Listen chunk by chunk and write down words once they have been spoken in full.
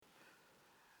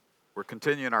We're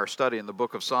continuing our study in the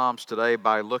book of Psalms today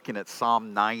by looking at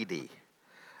Psalm 90.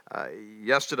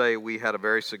 Yesterday we had a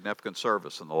very significant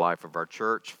service in the life of our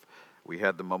church. We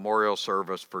had the memorial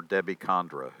service for Debbie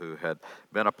Condra, who had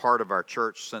been a part of our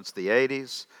church since the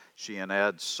 80s. She and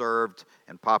Ed served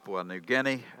in Papua New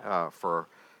Guinea for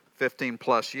 15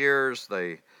 plus years.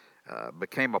 They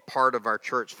became a part of our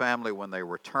church family when they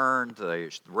returned. They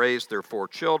raised their 4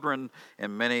 children,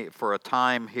 and for a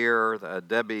time here,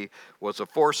 Debbie was a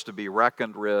force to be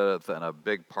reckoned with and a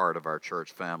big part of our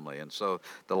church family. And so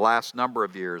the last number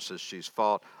of years, as she's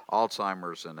fought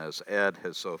Alzheimer's and as Ed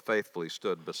has so faithfully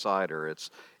stood beside her,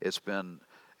 it's been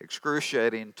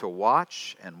excruciating to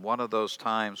watch, and one of those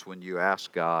times when you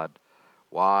ask God,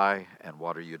 why and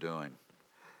what are you doing?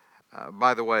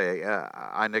 By the way,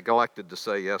 I neglected to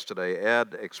say yesterday,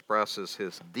 Ed expresses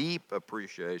his deep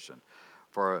appreciation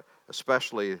for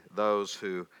especially those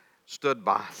who stood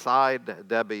beside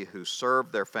Debbie, who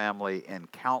served their family in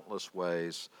countless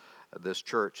ways. This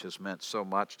church has meant so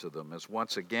much to them, as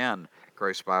once again,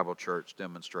 Grace Bible Church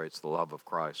demonstrates the love of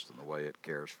Christ and the way it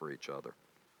cares for each other.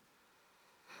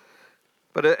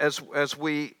 But as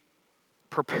we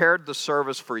prepared the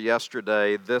service for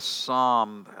yesterday, this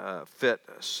psalm fit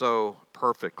so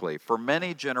perfectly. For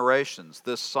many generations,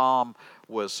 this psalm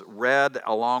was read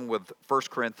along with 1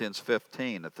 Corinthians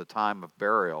 15 at the time of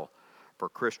burial for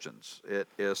Christians. It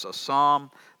is a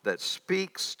psalm that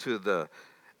speaks to the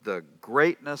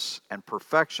greatness and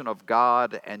perfection of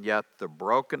God, and yet the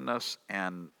brokenness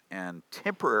and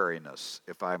temporariness,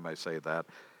 if I may say that,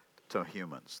 to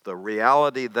humans. The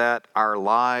reality that our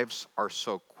lives are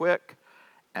so quick,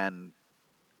 and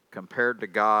compared to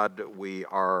God, we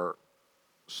are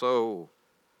so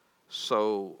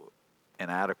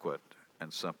inadequate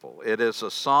and simple. It is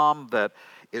a psalm that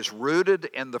is rooted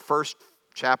in the first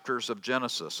chapters of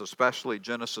Genesis, especially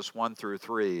Genesis 1 through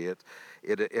 3.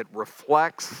 It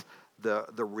reflects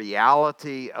the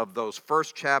reality of those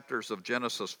first chapters of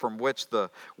Genesis from which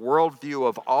the worldview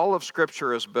of all of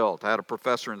Scripture is built. I had a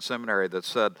professor in seminary that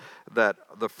said that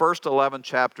the first 11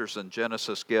 chapters in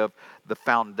Genesis give the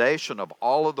foundation of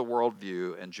all of the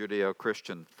worldview in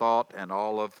Judeo-Christian thought and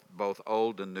all of both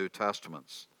Old and New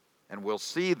Testaments. And we'll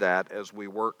see that as we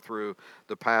work through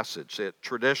the passage. It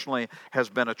traditionally has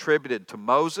been attributed to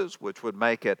Moses, which would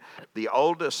make it the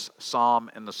oldest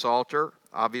psalm in the Psalter.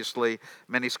 Obviously,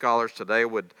 many scholars today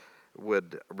would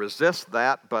resist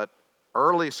that, but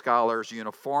early scholars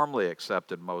uniformly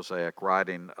accepted Mosaic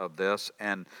writing of this,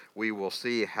 and we will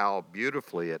see how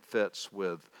beautifully it fits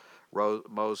with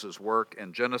Moses' work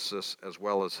in Genesis as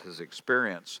well as his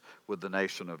experience with the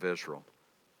nation of Israel.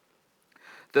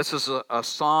 This is a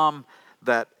psalm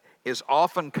that is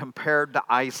often compared to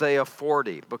Isaiah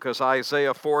 40, because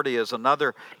Isaiah 40 is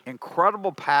another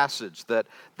incredible passage that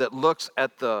looks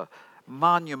at the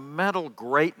monumental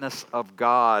greatness of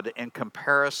God in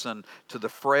comparison to the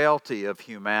frailty of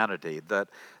humanity,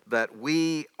 that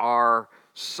we are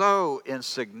so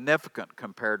insignificant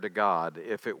compared to God.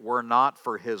 If it were not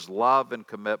for His love and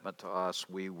commitment to us,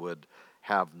 we would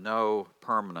have no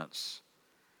permanence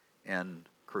in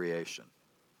creation.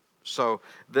 So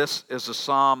this is a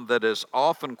psalm that is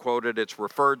often quoted. It's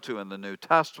referred to in the New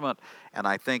Testament, and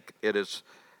I think it is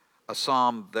a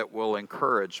psalm that will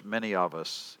encourage many of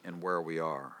us in where we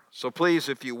are. So please,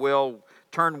 if you will,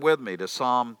 turn with me to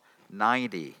Psalm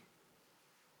 90.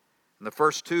 In the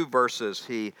first 2 verses,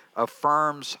 he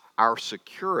affirms our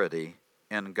security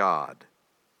in God.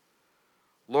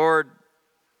 Lord,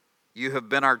 you have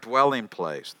been our dwelling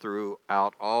place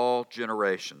throughout all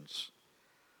generations.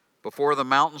 Before the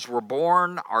mountains were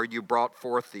born, you brought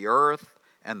forth the earth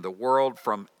and the world.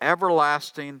 From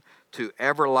everlasting to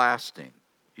everlasting,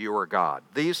 you are God.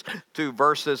 These 2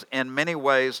 verses in many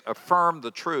ways affirm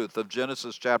the truth of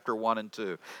Genesis chapter 1 and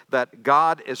 2, that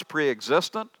God is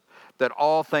pre-existent, that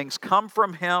all things come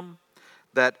from Him,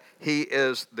 that He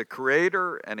is the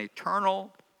creator and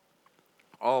eternal,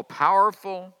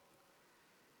 all-powerful,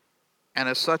 and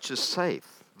as such is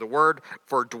safe. The word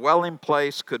for dwelling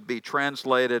place could be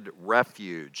translated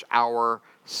refuge, our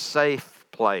safe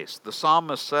place. The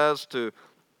psalmist says to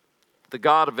the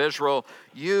God of Israel,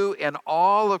 you in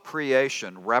all of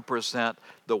creation represent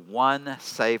the one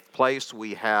safe place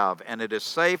we have. And it is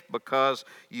safe because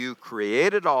you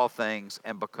created all things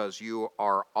and because you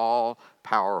are all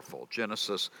powerful.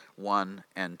 Genesis 1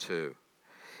 and 2.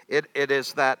 It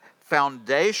is that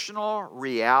foundational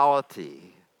reality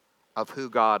of who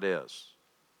God is.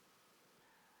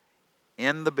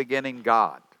 In the beginning,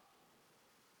 God.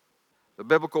 The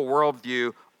biblical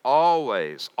worldview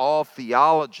all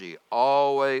theology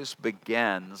always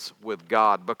begins with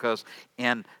God, because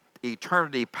in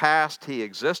eternity past He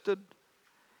existed,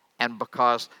 and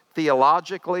because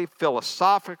theologically,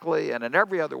 philosophically, and in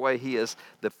every other way, he is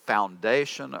the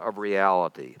foundation of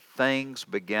reality. Things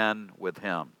begin with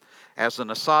him. As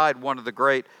an aside, one of the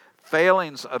great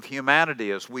failings of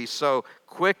humanity is we so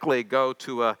quickly go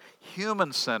to a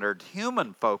human-centered,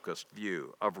 human-focused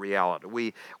view of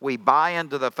reality. We buy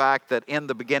into the fact that in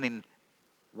the beginning,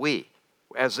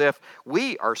 as if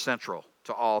we are central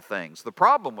to all things. The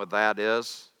problem with that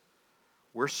is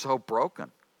we're so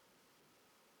broken.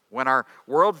 When our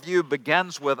worldview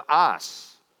begins with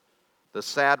us, the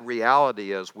sad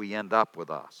reality is we end up with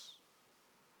us.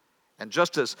 And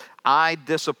just as I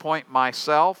disappoint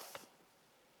myself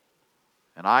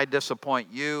and I disappoint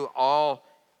you, all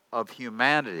of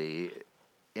humanity,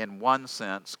 in one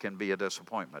sense, can be a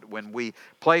disappointment. When we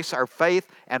place our faith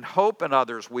and hope in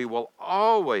others, we will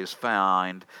always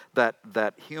find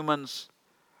that humans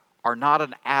are not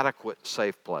an adequate,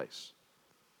 safe place.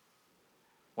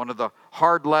 One of the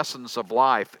hard lessons of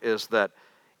life is that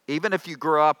even if you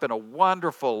grew up in a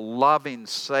wonderful, loving,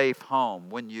 safe home,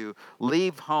 when you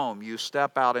leave home, you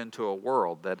step out into a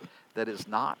world that is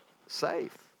not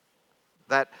safe.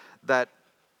 That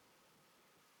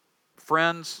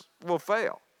friends will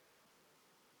fail.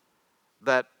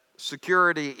 That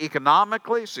security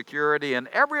economically, security in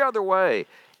every other way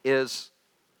is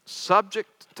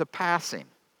subject to passing.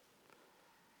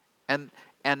 And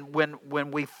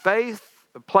when we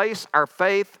place our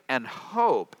faith and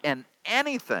hope in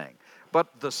anything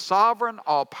but the sovereign,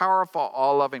 all-powerful,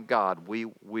 all-loving God, we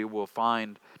will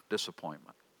find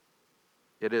disappointment.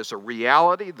 It is a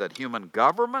reality that human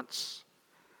governments,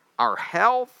 our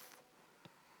health,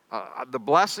 the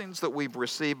blessings that we've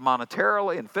received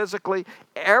monetarily and physically,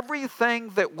 everything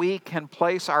that we can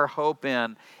place our hope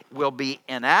in will be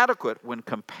inadequate when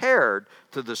compared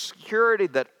to the security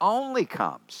that only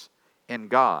comes in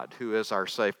God, who is our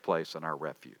safe place and our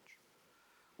refuge.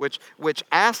 Which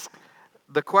asks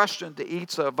the question to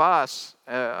each of us,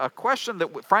 a question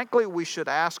that frankly we should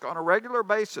ask on a regular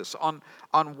basis, on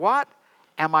what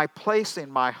am I placing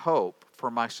my hope for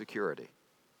my security?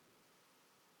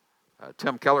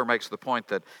 Tim Keller makes the point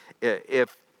that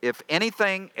if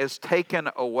anything is taken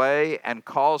away and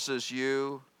causes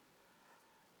you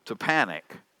to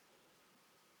panic,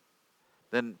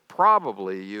 then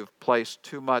probably you've placed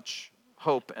too much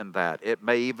hope in that. It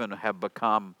may even have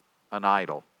become an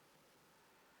idol.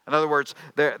 In other words,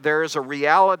 there is a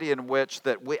reality in which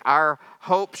that our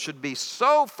hope should be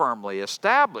so firmly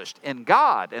established in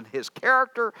God and His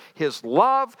character, His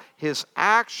love, His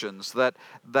actions, that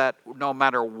no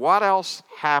matter what else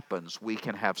happens, we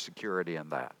can have security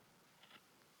in that.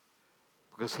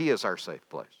 Because He is our safe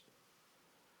place.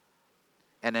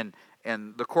 And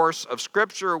in the course of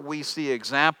Scripture, we see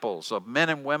examples of men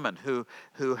and women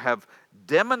who have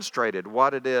demonstrated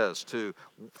what it is to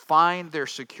find their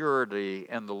security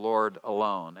in the Lord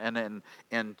alone. And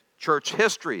in church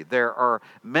history, there are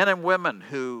men and women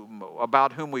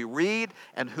about whom we read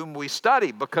and whom we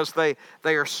study because they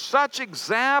are such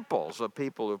examples of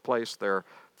people who place their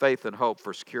faith and hope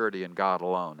for security in God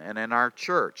alone. And in our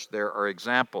church, there are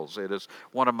examples. It is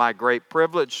one of my great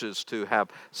privileges to have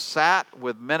sat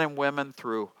with men and women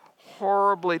through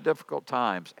horribly difficult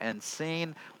times and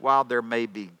seen, while there may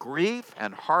be grief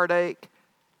and heartache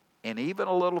and even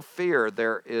a little fear,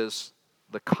 there is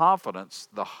the confidence,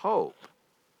 the hope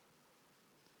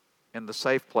in the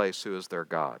safe place who is their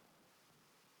God.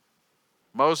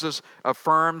 Moses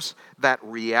affirms that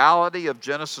reality of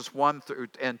Genesis 1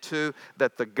 and 2,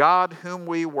 that the God whom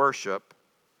we worship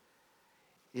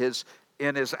is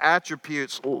in His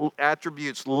attributes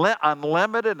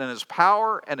unlimited in His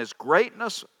power and His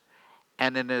greatness,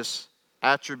 and in His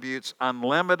attributes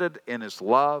unlimited in His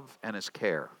love and His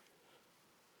care.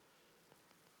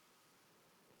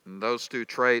 And those two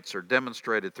traits are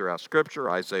demonstrated throughout Scripture,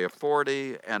 Isaiah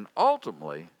 40, and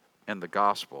ultimately in the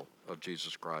gospel of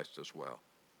Jesus Christ as well.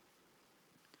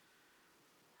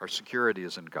 Our security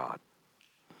is in God.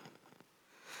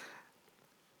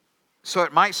 So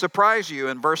it might surprise you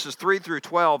in verses 3 through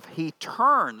 12, he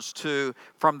turns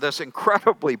from this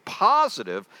incredibly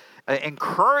positive,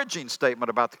 encouraging statement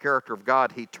about the character of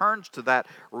God, he turns to that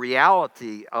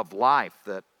reality of life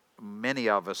that many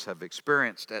of us have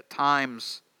experienced at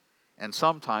times and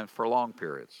sometimes for long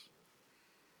periods.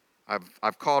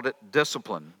 I've called it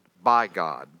discipline by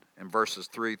God in verses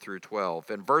 3 through 12.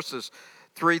 In verses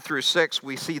 3 through 6,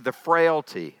 we see the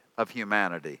frailty of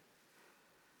humanity.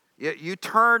 You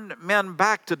turn men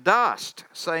back to dust,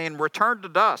 saying, "Return to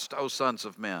dust, O sons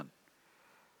of men.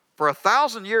 For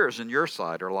 1,000 years in your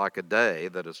sight are like a day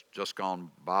that has just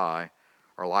gone by,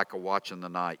 are like a watch in the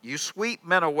night. You sweep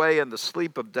men away in the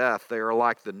sleep of death. They are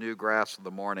like the new grass of the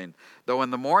morning. Though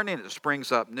in the morning it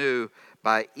springs up new,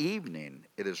 by evening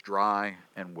it is dry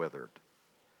and withered.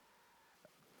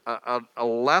 A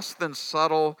less than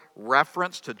subtle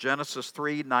reference to Genesis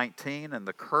 3:19 and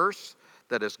the curse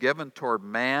that is given toward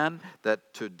man, that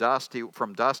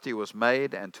from dust he was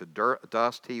made, and to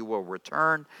dust he will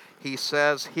return. He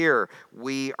says here,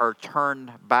 we are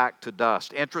turned back to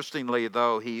dust. Interestingly,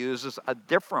 though, he uses a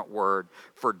different word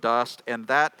for dust, and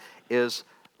that is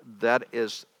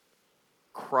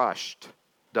crushed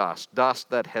dust. Dust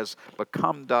that has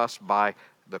become dust by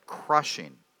the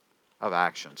crushing of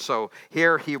action. So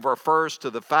here he refers to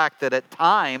the fact that at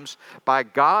times, by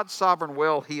God's sovereign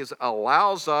will, he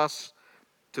allows us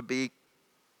to be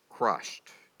crushed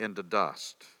into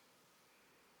dust.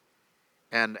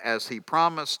 And as he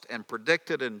promised and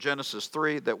predicted in Genesis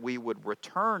 3, that we would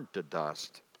return to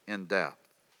dust in death.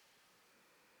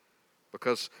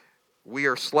 Because we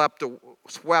are swept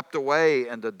away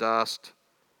into dust,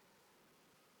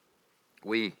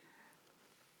 we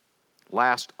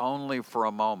last only for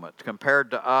a moment. Compared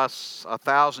to us,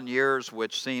 1,000 years,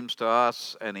 which seems to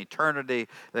us an eternity,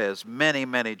 that is many,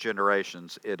 many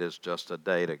generations, it is just a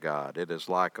day to God. It is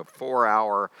like a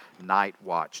 4-hour night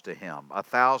watch to him.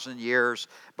 1,000 years,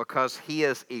 because he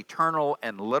is eternal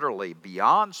and literally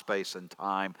beyond space and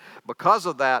time. Because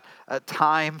of that,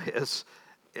 time is,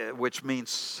 which means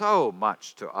so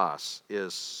much to us,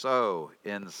 is so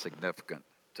insignificant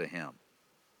to him.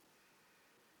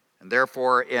 And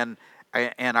therefore, in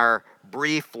our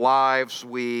brief lives,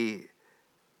 we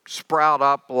sprout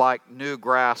up like new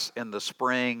grass in the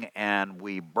spring, and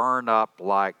we burn up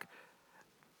like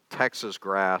Texas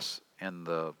grass in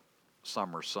the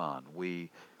summer sun. We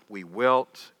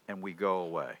wilt and we go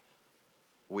away.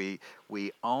 We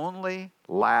only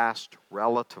last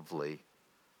relatively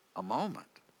a moment.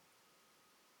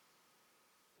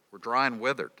 We're dry and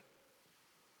withered.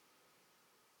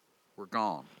 We're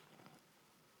gone.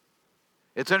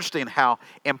 It's interesting how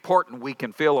important we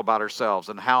can feel about ourselves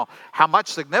and how much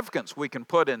significance we can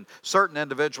put in certain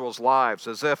individuals' lives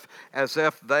as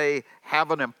if they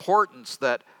have an importance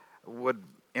that would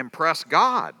impress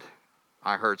God.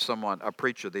 I heard a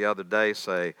preacher the other day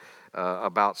say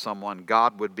about someone,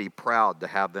 God would be proud to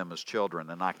have them as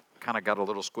children, and I kind of got a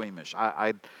little squeamish.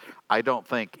 I don't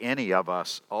think any of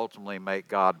us ultimately make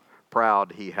God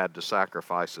proud. He had to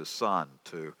sacrifice his son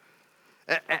to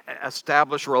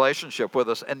establish a relationship with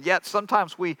us. And yet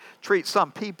sometimes we treat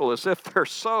some people as if they're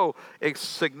so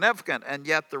significant, and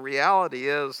yet the reality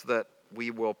is that we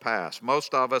will pass.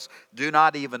 Most of us do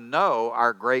not even know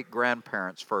our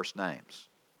great-grandparents' first names.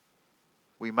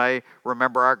 We may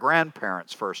remember our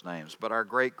grandparents' first names, but our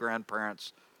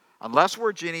great-grandparents, unless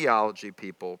we're genealogy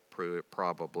people,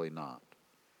 probably not.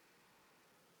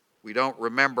 We don't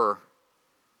remember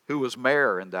who was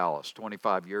mayor in Dallas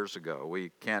 25 years ago.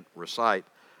 We can't recite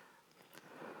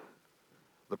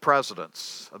the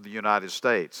presidents of the United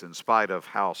States in spite of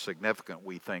how significant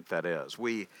we think that is.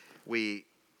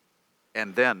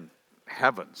 And then,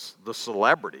 heavens, the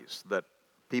celebrities that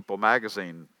People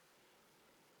magazine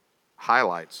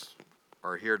highlights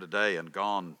are here today and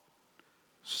gone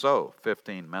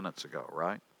 15 minutes ago,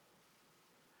 right?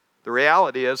 The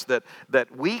reality is that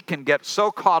we can get so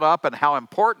caught up in how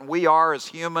important we are as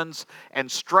humans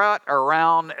and strut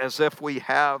around as if we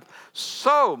have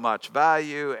so much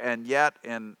value, and yet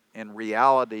in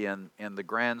reality, in the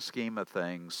grand scheme of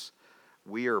things,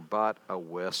 we are but a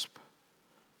wisp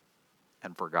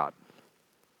and forgotten.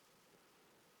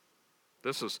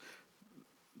 This is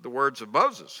the words of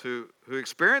Moses, who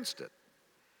experienced it.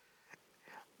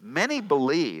 Many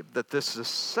believe that this is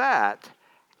set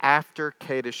after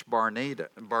Kadesh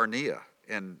Barnea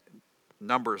in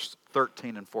Numbers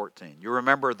 13 and 14. You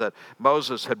remember that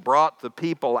Moses had brought the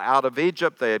people out of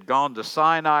Egypt. They had gone to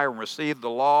Sinai and received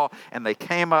the law, and they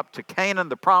came up to Canaan,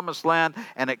 the promised land,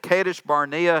 and at Kadesh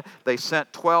Barnea they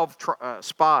sent 12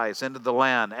 spies into the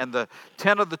land, and the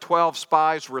 10 of the 12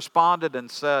 spies responded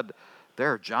and said,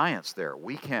 "There are giants there.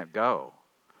 We can't go."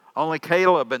 Only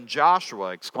Caleb and Joshua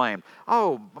exclaimed,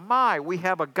 "Oh my, we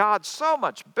have a God so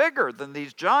much bigger than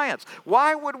these giants.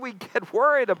 Why would we get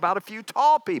worried about a few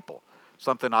tall people?"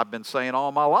 Something I've been saying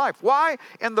all my life. Why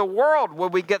in the world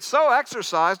would we get so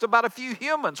exercised about a few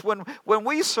humans when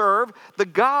we serve the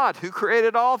God who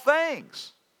created all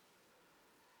things?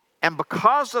 And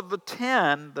because of the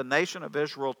 10, the nation of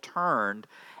Israel turned,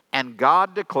 and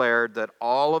God declared that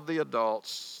all of the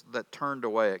adults that turned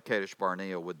away at Kadesh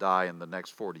Barnea would die in the next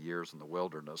 40 years in the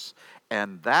wilderness.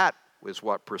 And that is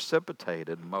what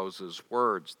precipitated Moses'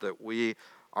 words that we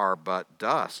are but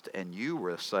dust, and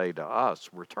you say to us,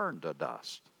 return to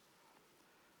dust.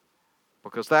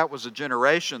 Because that was a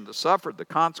generation that suffered the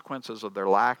consequences of their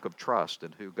lack of trust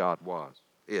in who God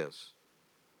is.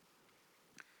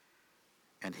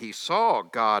 And he saw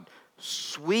God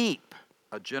sweep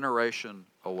a generation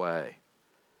away.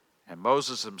 And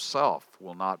Moses himself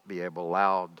will not be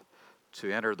allowed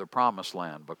to enter the promised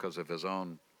land because of his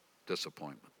own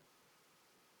disappointment.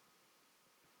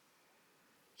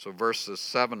 So verses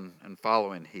 7 and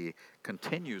following, he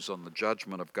continues on the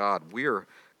judgment of God. We are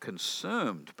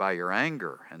consumed by your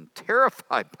anger and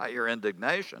terrified by your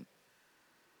indignation.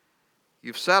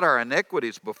 You've set our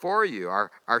iniquities before you,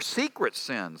 our secret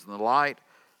sins in the light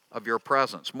of your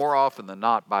presence. More often than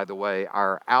not, by the way,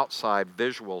 our outside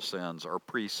visual sins are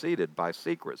preceded by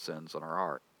secret sins in our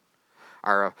heart.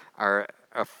 Our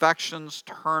affections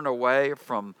turn away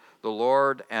from the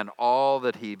Lord and all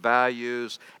that he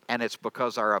values, and it's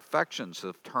because our affections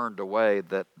have turned away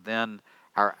that then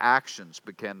our actions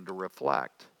begin to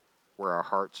reflect where our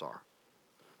hearts are.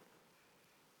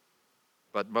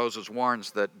 But Moses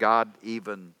warns that God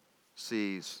even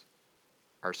sees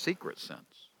our secret sins.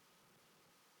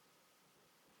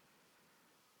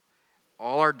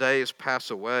 All our days pass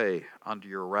away under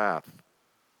your wrath.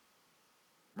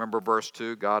 Remember verse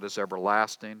 2, God is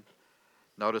everlasting.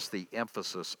 Notice the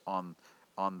emphasis on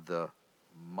the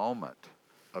moment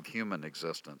of human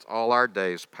existence. All our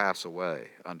days pass away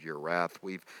under your wrath.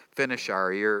 We've finished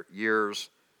our years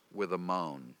with a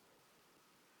moan.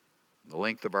 The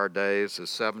length of our days is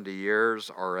 70 years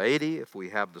or 80 if we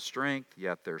have the strength,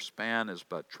 yet their span is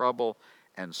but trouble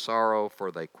and sorrow,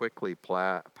 for they quickly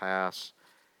pass,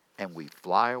 and we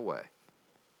fly away.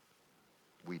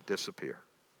 We disappear.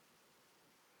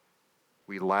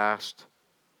 We last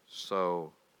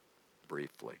so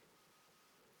briefly.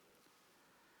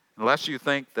 Unless you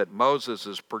think that Moses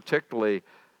is particularly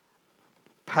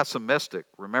pessimistic,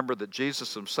 remember that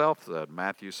Jesus himself said,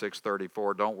 Matthew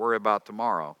 6:34, don't worry about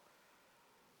tomorrow.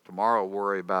 Tomorrow will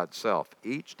worry about itself.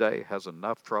 Each day has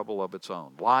enough trouble of its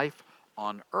own. Life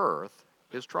on earth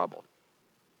is trouble.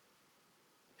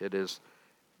 It is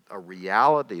a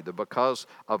reality that because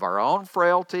of our own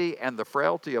frailty and the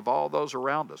frailty of all those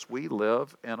around us, we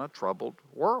live in a troubled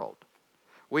world.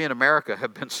 We in America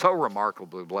have been so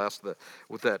remarkably blessed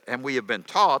with that, and we have been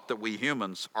taught that we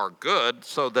humans are good,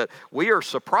 so that we are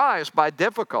surprised by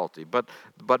difficulty. But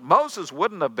Moses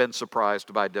wouldn't have been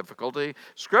surprised by difficulty.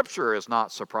 Scripture is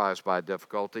not surprised by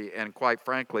difficulty, and quite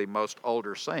frankly, most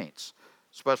older saints,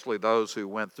 especially those who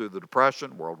went through the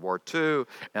Depression, World War II,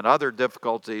 and other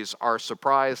difficulties, are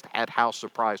surprised at how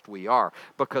surprised we are,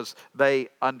 because they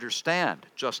understand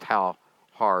just how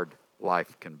hard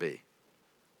life can be.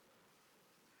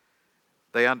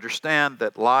 They understand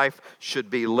that life should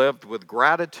be lived with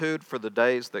gratitude for the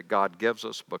days that God gives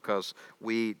us, because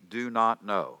we do not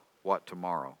know what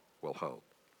tomorrow will hold.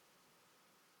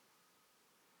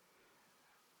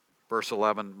 Verse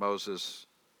 11, Moses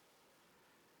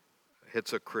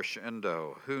hits a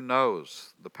crescendo. Who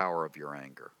knows the power of your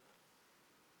anger?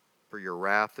 For your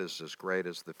wrath is as great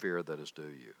as the fear that is due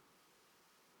you.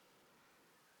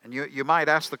 And you might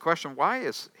ask the question, why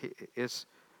is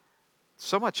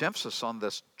so much emphasis on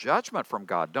this judgment from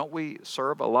God? Don't we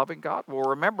serve a loving God? Well,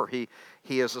 remember, he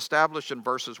has established in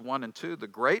verses 1 and 2 the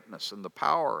greatness and the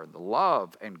power and the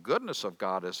love and goodness of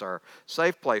God as our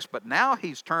safe place. But now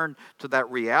he's turned to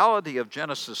that reality of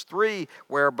Genesis 3,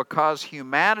 where because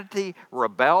humanity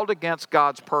rebelled against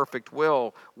God's perfect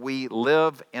will, we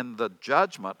live in the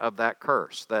judgment of that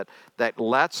curse that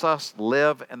lets us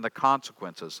live in the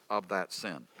consequences of that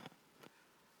sin.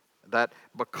 That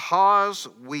because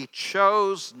we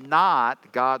chose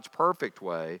not God's perfect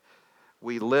way,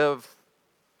 we live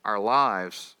our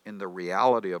lives in the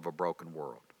reality of a broken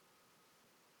world.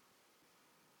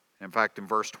 In fact, in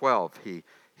verse 12, he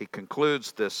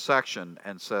concludes this section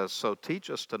and says, so teach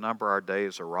us to number our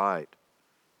days aright,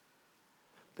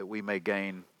 that we may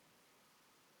gain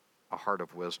a heart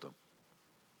of wisdom.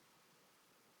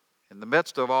 In the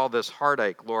midst of all this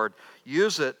heartache, Lord,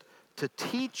 use it to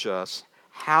teach us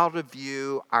how to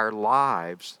view our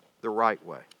lives the right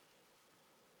way.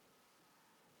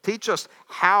 Teach us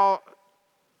how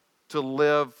to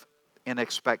live in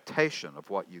expectation of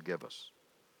what you give us,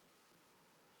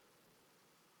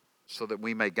 so that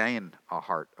we may gain a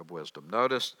heart of wisdom.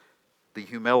 Notice the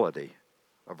humility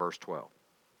of verse 12.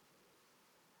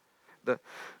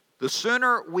 The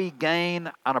sooner we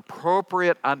gain an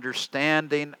appropriate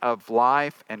understanding of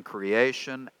life and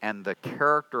creation and the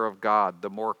character of God,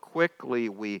 the more quickly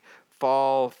we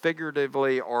fall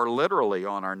figuratively or literally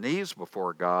on our knees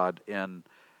before God in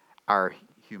our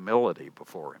humility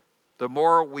before Him. the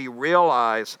more we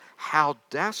realize how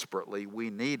desperately we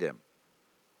need Him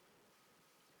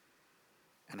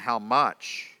and how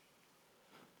much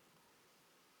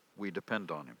we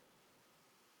depend on Him.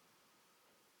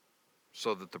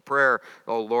 So that the prayer,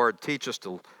 oh Lord, teach us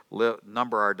to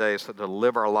number our days, to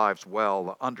live our lives well,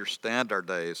 to understand our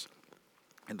days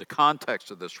in the context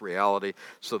of this reality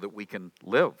so that we can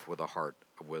live with a heart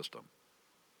of wisdom.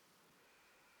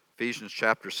 Ephesians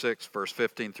chapter 6, verse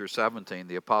 15 through 17,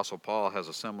 the Apostle Paul has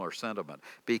a similar sentiment.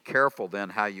 Be careful then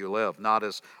how you live, not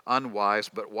as unwise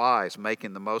but wise,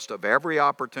 making the most of every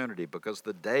opportunity because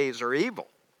the days are evil.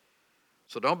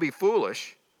 So don't be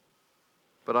foolish,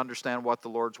 but understand what the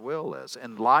Lord's will is.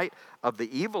 In light of the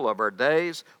evil of our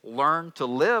days, learn to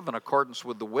live in accordance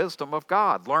with the wisdom of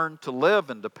God. Learn to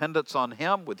live in dependence on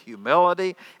Him with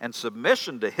humility and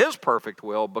submission to His perfect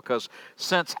will, because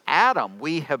since Adam,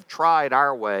 we have tried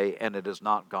our way and it has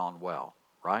not gone well,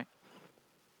 right?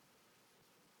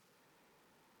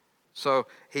 So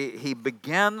he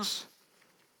begins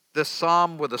this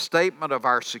psalm with a statement of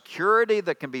our security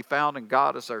that can be found in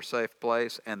God as our safe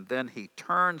place, and then he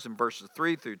turns in verses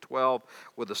 3 through 12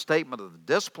 with a statement of the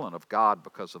discipline of God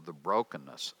because of the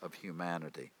brokenness of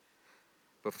humanity.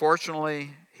 But fortunately,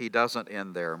 he doesn't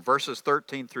end there. In verses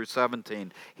 13 through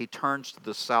 17, he turns to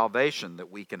the salvation that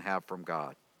we can have from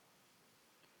God.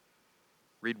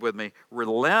 Read with me.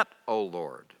 Relent, O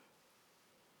Lord.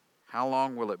 How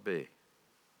long will it be?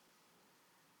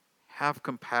 Have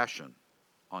compassion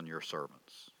on your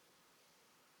servants.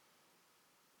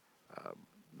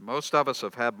 Most of us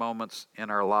have had moments in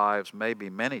our lives, maybe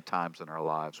many times in our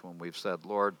lives, when we've said,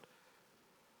 Lord,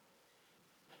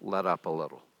 let up a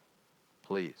little,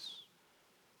 please.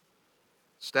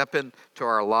 Step into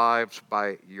our lives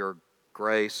by your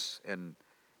grace and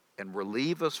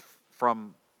relieve us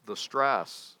from the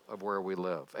stress of where we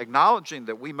live. Acknowledging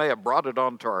that we may have brought it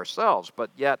on to ourselves, but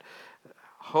yet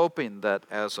hoping that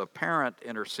as a parent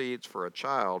intercedes for a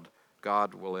child,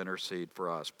 God will intercede for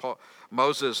us.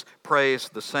 Moses prays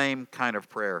the same kind of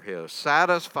prayer here.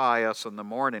 Satisfy us in the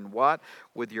morning, what?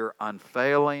 With your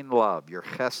unfailing love, your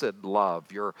chesed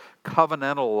love, your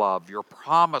covenantal love, your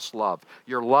promised love,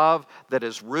 your love that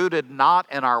is rooted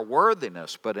not in our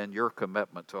worthiness, but in your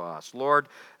commitment to us. Lord,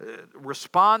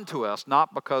 respond to us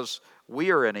not because we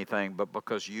are anything, but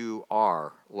because you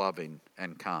are loving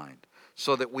and kind,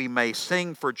 so that we may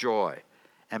sing for joy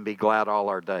and be glad all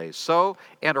our days. So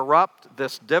interrupt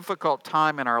this difficult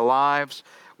time in our lives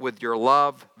with your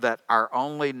love, that our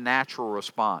only natural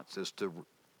response is to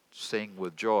sing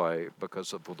with joy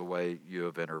because of the way you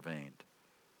have intervened.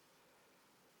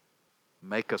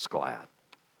 Make us glad.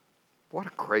 What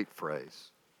a great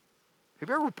phrase. Have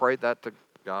you ever prayed that to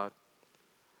God?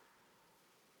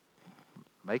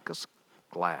 Make us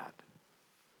glad,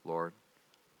 Lord.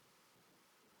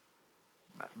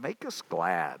 Make us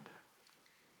glad.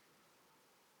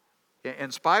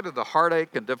 In spite of the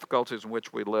heartache and difficulties in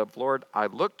which we live, Lord, I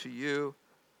look to you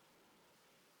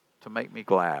to make me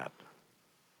glad.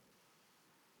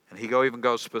 And he even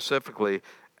goes specifically,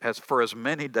 as for as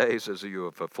many days as you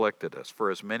have afflicted us, for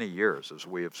as many years as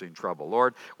we have seen trouble.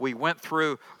 Lord, we went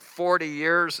through 40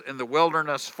 years in the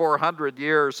wilderness, 400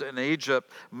 years in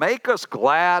Egypt. Make us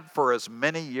glad for as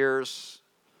many years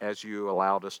as you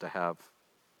allowed us to have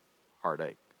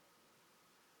heartache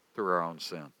through our own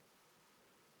sin.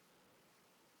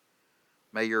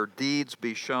 May your deeds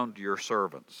be shown to your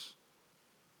servants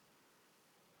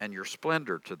and your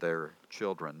splendor to their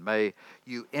children. May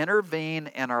you intervene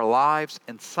in our lives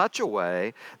in such a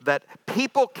way that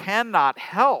people cannot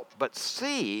help but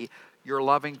see your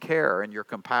loving care and your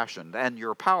compassion and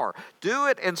your power. Do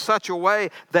it in such a way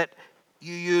that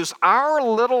you use our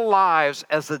little lives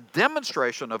as a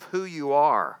demonstration of who you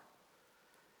are.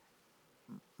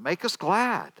 Make us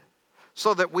glad,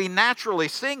 so that we naturally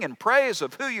sing in praise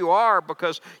of who you are,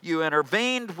 because you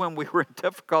intervened when we were in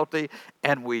difficulty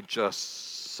and we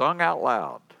just sung out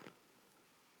loud.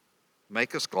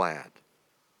 Make us glad.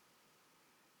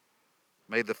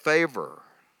 May the favor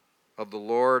of the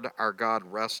Lord our God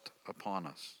rest upon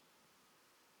us.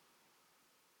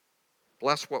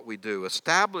 Bless what we do.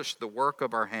 Establish the work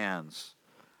of our hands.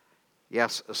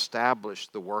 Yes, establish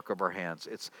the work of our hands.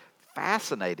 It's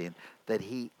fascinating that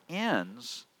he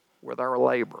ends with our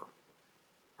labor,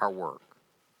 our work.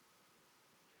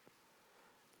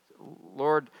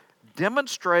 Lord,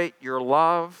 demonstrate your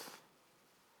love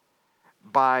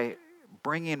by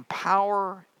bringing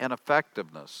power and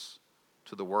effectiveness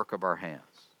to the work of our hands.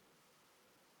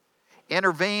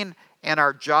 Intervene in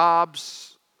our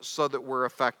jobs so that we're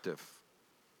effective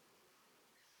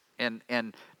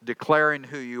in declaring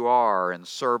who you are and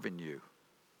serving you.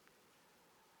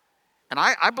 And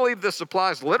I believe this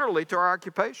applies literally to our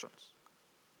occupations.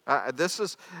 This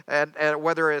is, and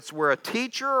whether it's we're a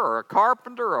teacher or a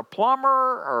carpenter or a plumber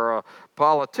or a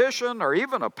politician or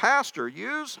even a pastor,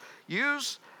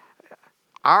 use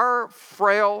our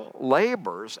frail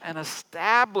labors and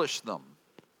establish them.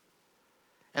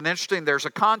 And interesting, there's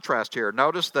a contrast here.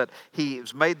 Notice that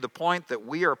he's made the point that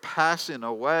we are passing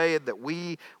away, that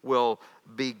we will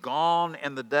be gone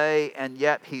in the day, and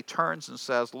yet he turns and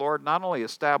says, Lord, not only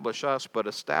establish us, but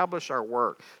establish our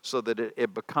work so that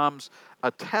it becomes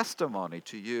a testimony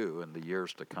to you in the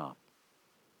years to come.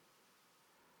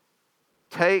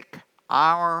 Take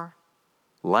our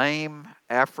lame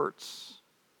efforts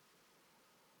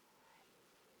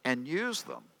and use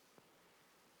them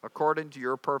according to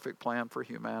your perfect plan for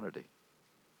humanity.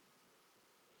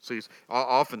 See,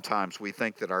 oftentimes we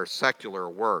think that our secular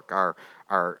work,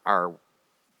 our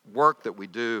work that we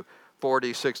do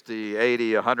 40, 60,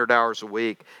 80, 100 hours a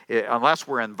week, unless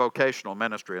we're in vocational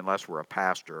ministry, unless we're a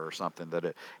pastor or something, that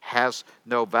it has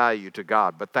no value to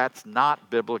God. But that's not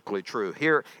biblically true.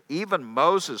 Here, even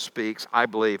Moses speaks, I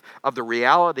believe, of the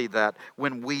reality that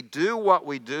when we do what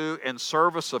we do in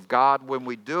service of God, when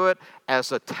we do it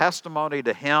as a testimony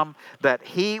to Him, that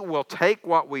He will take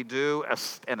what we do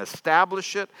and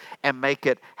establish it and make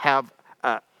it have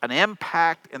an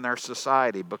impact in our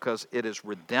society because it is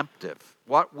redemptive.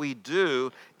 What we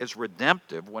do is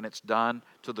redemptive when it's done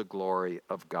to the glory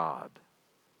of God.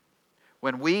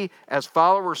 When we, as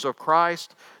followers of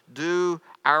Christ, do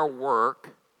our work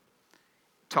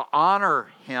to honor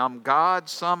Him, God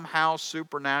somehow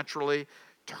supernaturally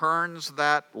turns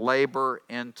that labor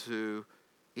into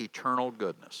eternal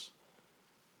goodness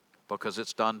because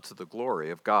it's done to the glory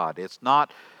of God. It's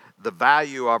not the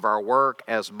value of our work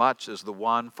as much as the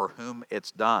one for whom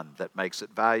it's done that makes it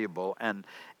valuable.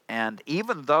 And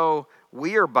even though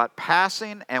we are but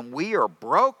passing and we are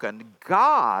broken,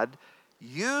 God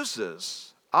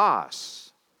uses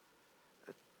us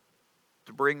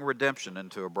to bring redemption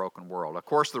into a broken world. Of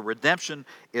course, the redemption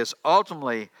is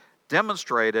ultimately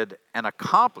demonstrated and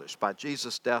accomplished by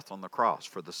Jesus' death on the cross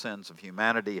for the sins of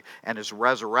humanity and His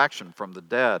resurrection from the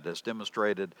dead, as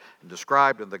demonstrated and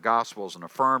described in the Gospels and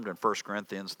affirmed in 1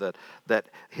 Corinthians, that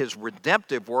His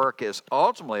redemptive work is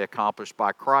ultimately accomplished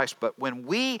by Christ. But when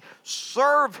we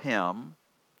serve Him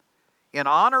in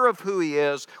honor of who He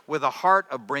is, with a heart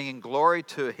of bringing glory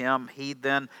to Him, He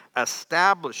then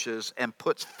establishes and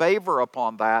puts favor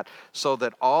upon that so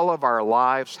that all of our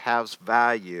lives has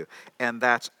value. And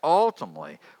that's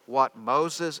ultimately what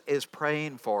Moses is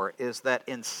praying for, is that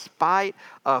in spite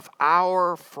of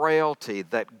our frailty,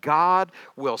 that God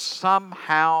will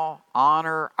somehow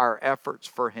honor our efforts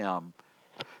for Him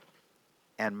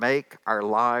and make our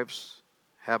lives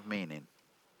have meaning.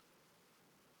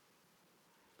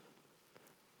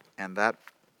 And that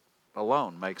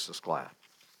alone makes us glad.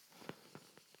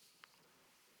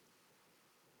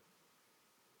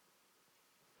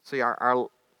 See,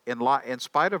 in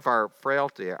spite of our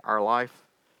frailty, our life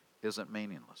isn't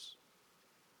meaningless.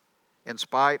 In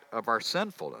spite of our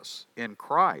sinfulness, in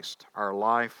Christ, our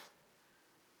life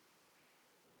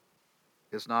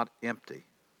is not empty.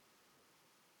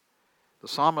 The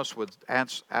psalmist would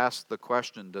ask the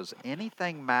question, does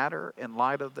anything matter in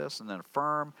light of this? And then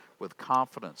affirm with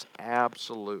confidence,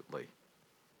 absolutely.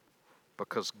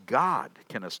 Because God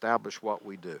can establish what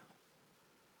we do.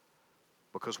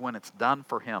 Because when it's done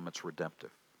for Him, it's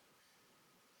redemptive.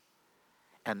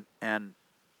 And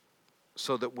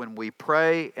so that when we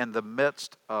pray in the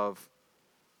midst of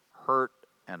hurt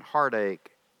and heartache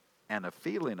and a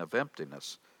feeling of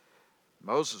emptiness,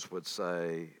 Moses would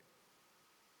say,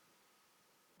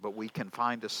 but we can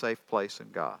find a safe place in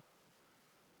God.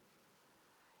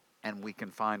 And we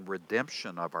can find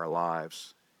redemption of our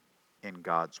lives in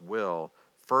God's will,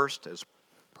 first as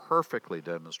perfectly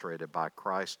demonstrated by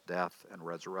Christ's death and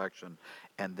resurrection,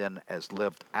 and then as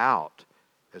lived out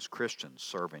as Christians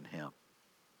serving Him.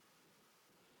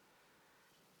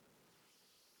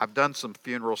 I've done some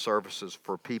funeral services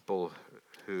for people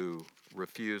who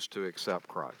refused to accept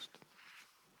Christ,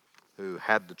 who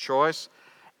had the choice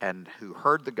and who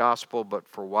heard the gospel, but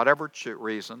for whatever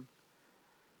reason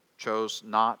chose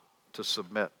not to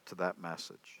submit to that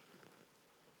message.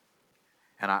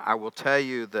 And I will tell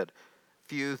you that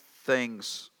few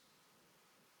things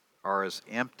are as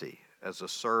empty as a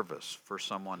service for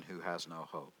someone who has no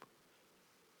hope.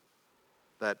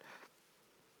 That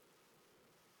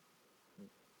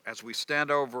as we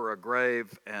stand over a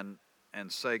grave and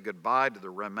say goodbye to the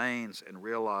remains and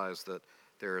realize that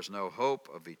there is no hope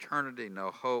of eternity,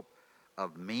 no hope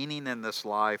of meaning in this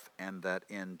life, and that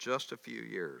in just a few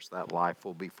years that life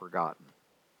will be forgotten.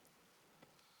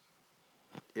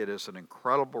 it is an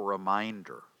incredible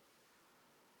reminder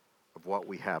of what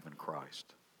we have in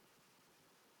Christ.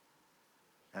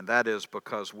 And that is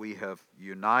because we have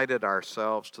united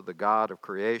ourselves to the God of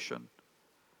creation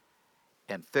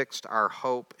and fixed our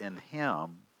hope in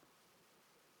Him.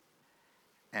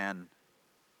 And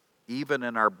even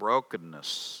in our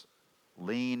brokenness,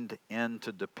 leaned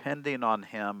into depending on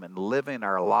Him and living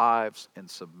our lives in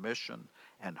submission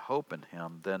and hope in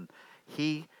Him, then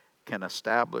He can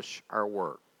establish our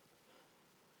work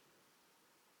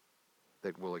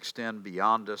that will extend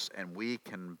beyond us, and we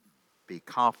can be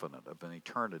confident of an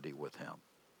eternity with Him.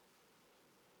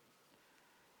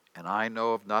 And I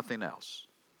know of nothing else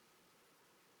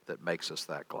that makes us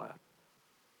that glad.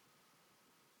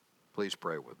 Please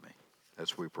pray with me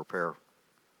as we prepare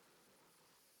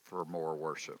for more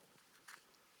worship.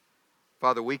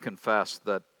 Father, we confess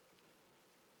that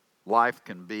life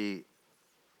can be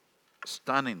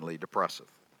stunningly depressive,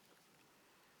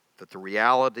 that the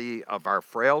reality of our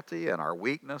frailty and our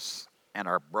weakness and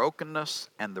our brokenness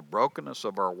and the brokenness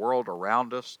of our world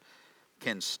around us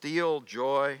can steal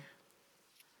joy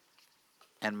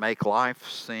and make life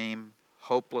seem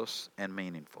hopeless and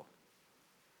meaningful.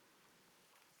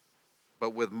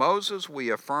 But with Moses,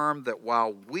 we affirm that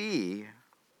while we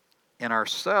in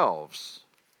ourselves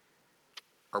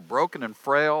are broken and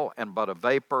frail and but a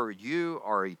vapor, you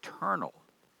are eternal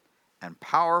and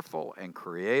powerful and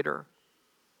creator.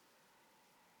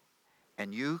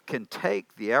 And you can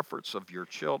take the efforts of your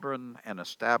children and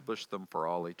establish them for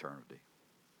all eternity.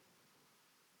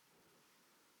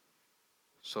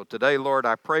 So today, Lord,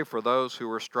 I pray for those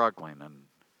who are struggling and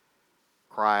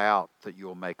cry out that you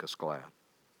will make us glad.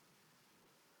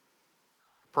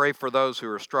 Pray for those who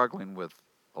are struggling with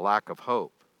a lack of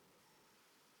hope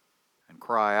and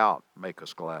cry out, make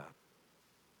us glad.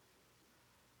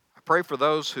 I pray for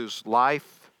those whose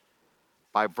life,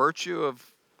 by virtue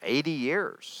of 80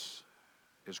 years,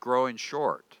 is growing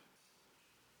short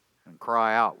and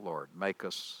cry out, Lord, make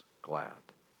us glad.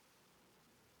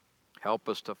 Help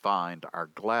us to find our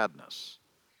gladness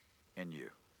in you.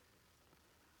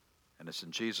 And it's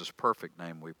in Jesus' perfect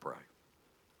name we pray.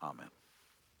 Amen.